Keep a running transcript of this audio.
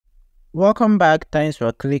Welcome back. Thanks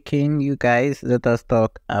for clicking, you guys. Let us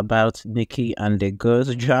talk about Nikki and the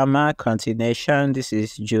Ghost drama continuation. This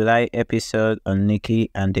is July episode on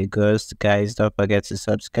Nikki and the Ghost. Guys, don't forget to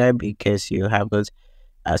subscribe in case you haven't,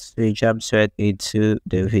 as we jump straight into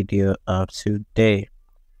the video of today.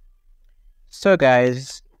 So,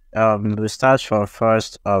 guys, we start from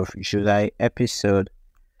 1st of July episode.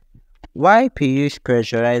 Why Piyush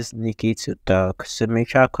pressurized Nikki to talk,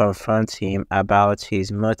 Sumitra confronts him about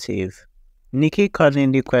his motive. Nikki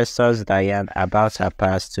cunningly questions Diane about her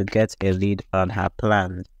past to get a lead on her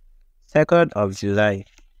plans. 2nd of July,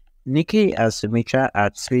 Nikki and Sumitra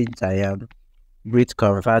outwit Diane with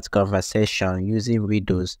covert conversation using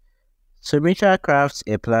riddles. Sumitra crafts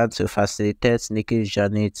a plan to facilitate Nikki's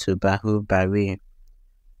journey to Bhurangarh.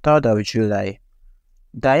 3rd of July,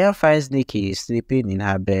 Diane finds Nikki sleeping in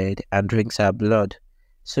her bed and drinks her blood.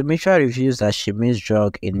 Sumitra reveals that she mixed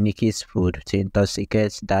drug in Nikki's food to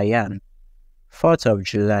intoxicate Diane. 4th of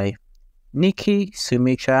July, Nikki,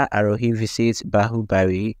 Sumitra, and Rohi visit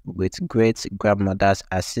Bhurangarh with great-grandmother's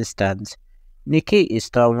assistance. Nikki is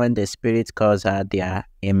torn when the spirit calls her their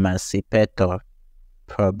emancipator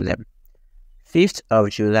problem. 5th of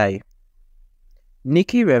July,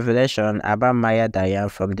 Nikki revelation about Maya Diane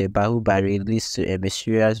from the Bhurangarh leads to a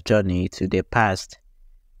mysterious journey to the past.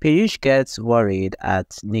 Piyush gets worried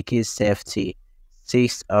at Nikki's safety.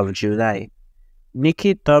 6th of July,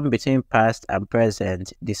 Nikki, torn between past and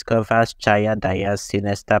present, discovers Chaya Diane's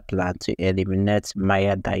sinister plan to eliminate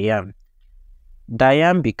Maya Diane.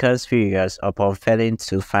 Diane becomes furious upon failing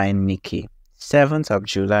to find Nikki. 7th of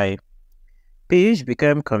July, Piyush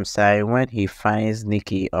becomes concerned when he finds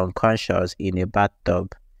Nikki unconscious in a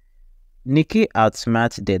bathtub. Nikki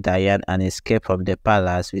outsmarts the Diane and escapes from the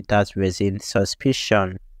palace without raising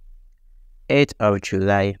suspicion. 8th of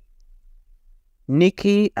July,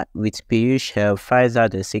 Nikki, with Piyush's help, finds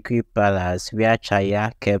out the secret palace where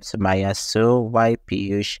Chaya kept Maya's soul, while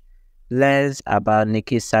Piyush learns about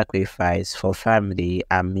Nikki's sacrifice for family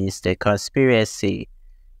amidst the conspiracy.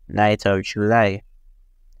 9th of July,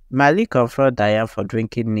 Malik confronts Diane for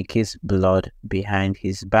drinking Nikki's blood behind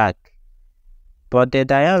his back. But the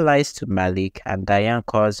Diane lies to Malik, and Diane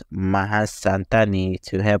calls Mahasantani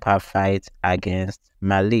to help her fight against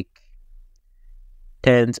Malik.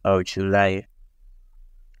 10th of July,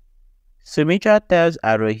 Sumitra tells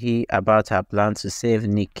Arohi about her plan to save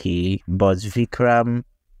Nikki, but Vikram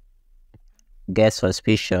gets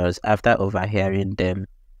suspicious after overhearing them.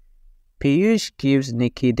 Piyush gives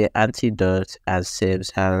Nikki the antidote and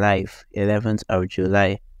saves her life. 11th of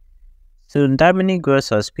July, Sundamini grows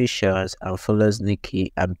suspicious and follows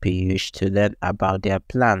Nikki and Piyush to learn about their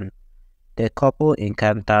plan. The couple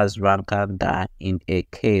encounters Rankanda in a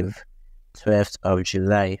cave. 12th of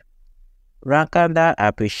July, Rankanda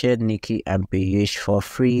appreciates Nikki and Piyush for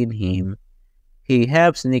freeing him. He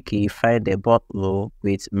helps Nikki find a bottle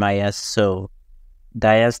with Maya's soul.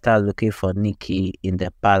 Diane starts looking for Nikki in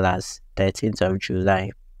the palace. 13th of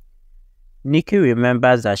July, Nikki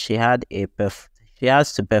remembers that she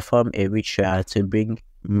has to perform a ritual to bring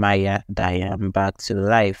Maya Diane back to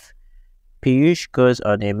life. Piyush goes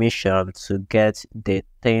on a mission to get the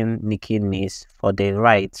thing Nikki needs for the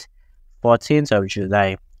rite. 14th of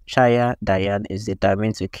July, Chaya Diane is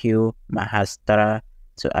determined to kill Mahastra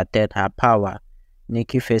to attain her power.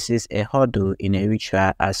 Nikki faces a hurdle in a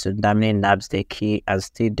ritual as Sundamini naps the key and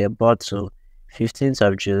steals the bottle. 15th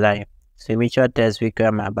of July, Sumitra tells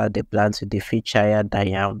Vikram about the plan to defeat Chaya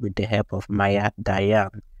Diane with the help of Maya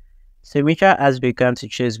Diane. Sumitra asks Vikram to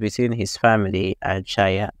choose between his family and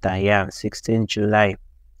Chaya Diane. 16th July,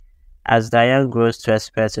 as Diane grows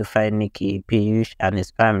desperate to find Nikki, Piyush and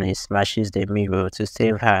his family smashes the mirror to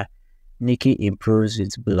save her. Nikki improves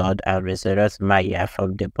with blood and resurrects Maya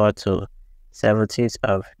from the bottle. 17th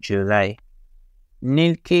of July,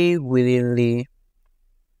 Nikki willingly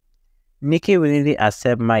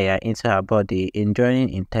accepts Maya into her body, enduring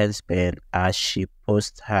intense pain as she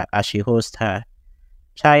holds her.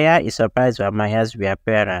 Chaya is surprised by Maya's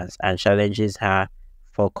reappearance and challenges her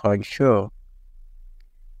for control.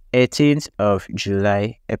 18th of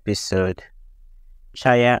July episode,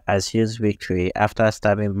 Chaya assumes victory after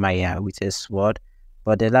stabbing Maya with a sword,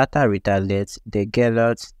 but the latter retaliates. The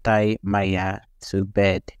Gehlot tie Maya to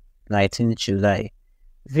bed. 19th July,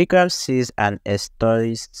 Vikram sees an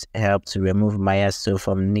exorcist help to remove Maya's soul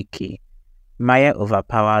from Nikki. Maya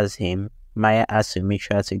overpowers him. Maya asks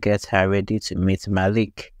Sumitra to get her ready to meet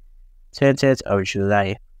Malik. 20th of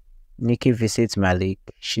July, Nikki visits Malik.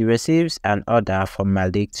 She receives an order from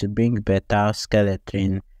Malik to bring better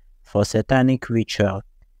skeleton for satanic ritual.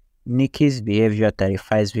 Nikki's behavior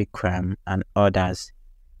terrifies Vikram and others.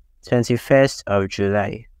 21st of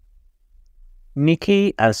July,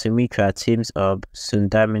 Nikki and Sumitra teams up,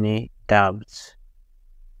 Sundamini doubts.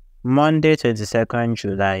 Monday, 22nd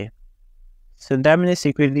July. Sundamini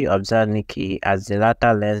secretly observed Nikki as the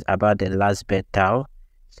latter learns about the last betrothal.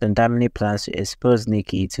 Sundamini plans to expose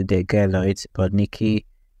Nikki to the Gehlot, but Nikki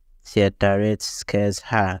theatrically scares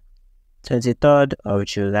her. 23rd of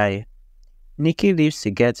July. Nikki leaves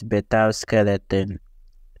to get betrothal skeleton.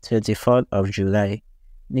 24th of July.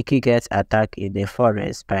 Nikki gets attacked in the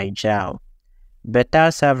forest by Zhao.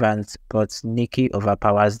 Betrothal servants, but Nikki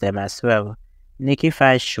overpowers them as well. Nikki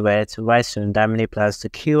finds Shwet while Sundamini plans to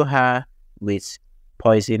kill her with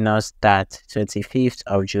poisonous dart. 25th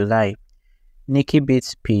of July. Nikki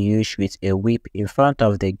beats Piyush with a whip in front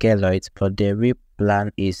of the Gehlot, but the whip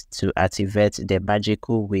plan is to activate the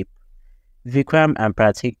magical whip. Vikram and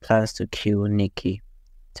Pratik plans to kill Nikki.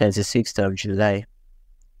 26th of July.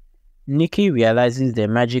 Nikki realizes the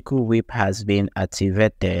magical whip has been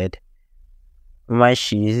activated when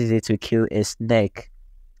she uses it to kill a snake.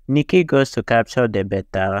 Nikki goes to capture the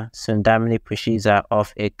betrothal. Sundamini pushes her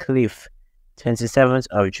off a cliff. 27th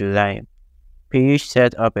of July. Piyush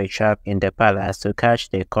set up a trap in the palace to catch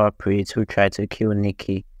the culprit who tried to kill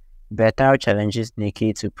Nikki. Betrothal challenges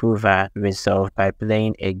Nikki to prove her resolve by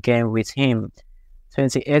playing a game with him.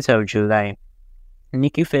 28th of July.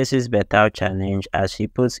 Nikki faces Betrothal challenge as she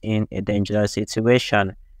puts in a dangerous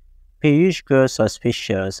situation. Piyush grows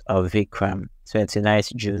suspicious of Vikram.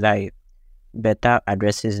 29th July. Betrothal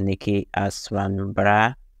addresses Nikki as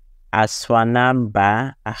Swanamba. I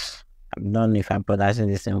don't know if I'm pronouncing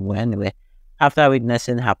this in well anyway. After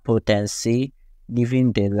witnessing her potency,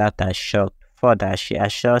 leaving the latter shocked. Further, she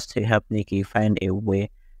assures to help Nikki find a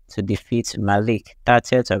way to defeat Malik.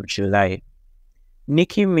 30th of July.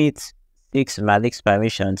 Nikki seeks Malik's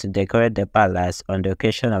permission to decorate the palace on the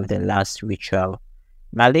occasion of the last ritual.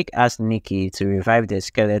 Malik asks Nikki to revive the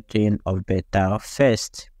skeleton of Betrothal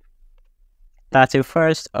first.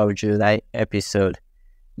 31st of July episode.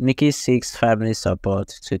 Nikki seeks family support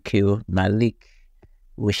to kill Malik.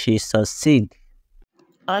 Will she succeed?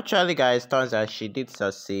 Actually, guys, turns out she did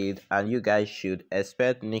succeed, and you guys should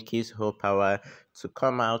expect Nikki's whole power to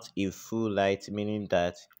come out in full light, meaning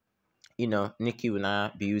that Nikki will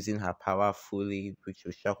now be using her power fully, which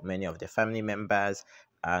will shock many of the family members.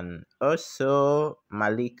 And also,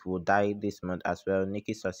 Malik will die this month as well.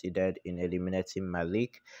 Nikki succeeded in eliminating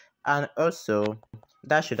Malik. And also,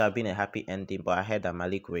 that should have been a happy ending, but I heard that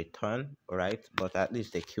Malik will return, alright? But at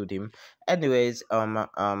least they killed him. Anyways,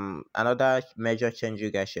 another major change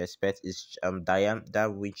you guys should expect is Diane,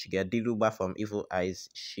 that witch girl Diluba from Evil Eyes.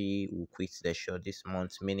 She will quit the show this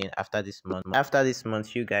month, meaning after this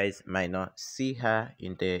month, you guys might not see her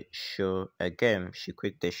in the show again. She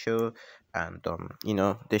quit the show, and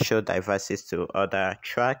the show diverses to other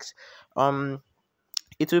tracks.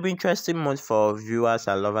 It will be interesting month for viewers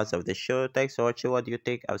and lovers of the show. Thanks for watching. What do you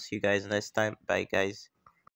think? I'll see you guys next time. Bye, guys.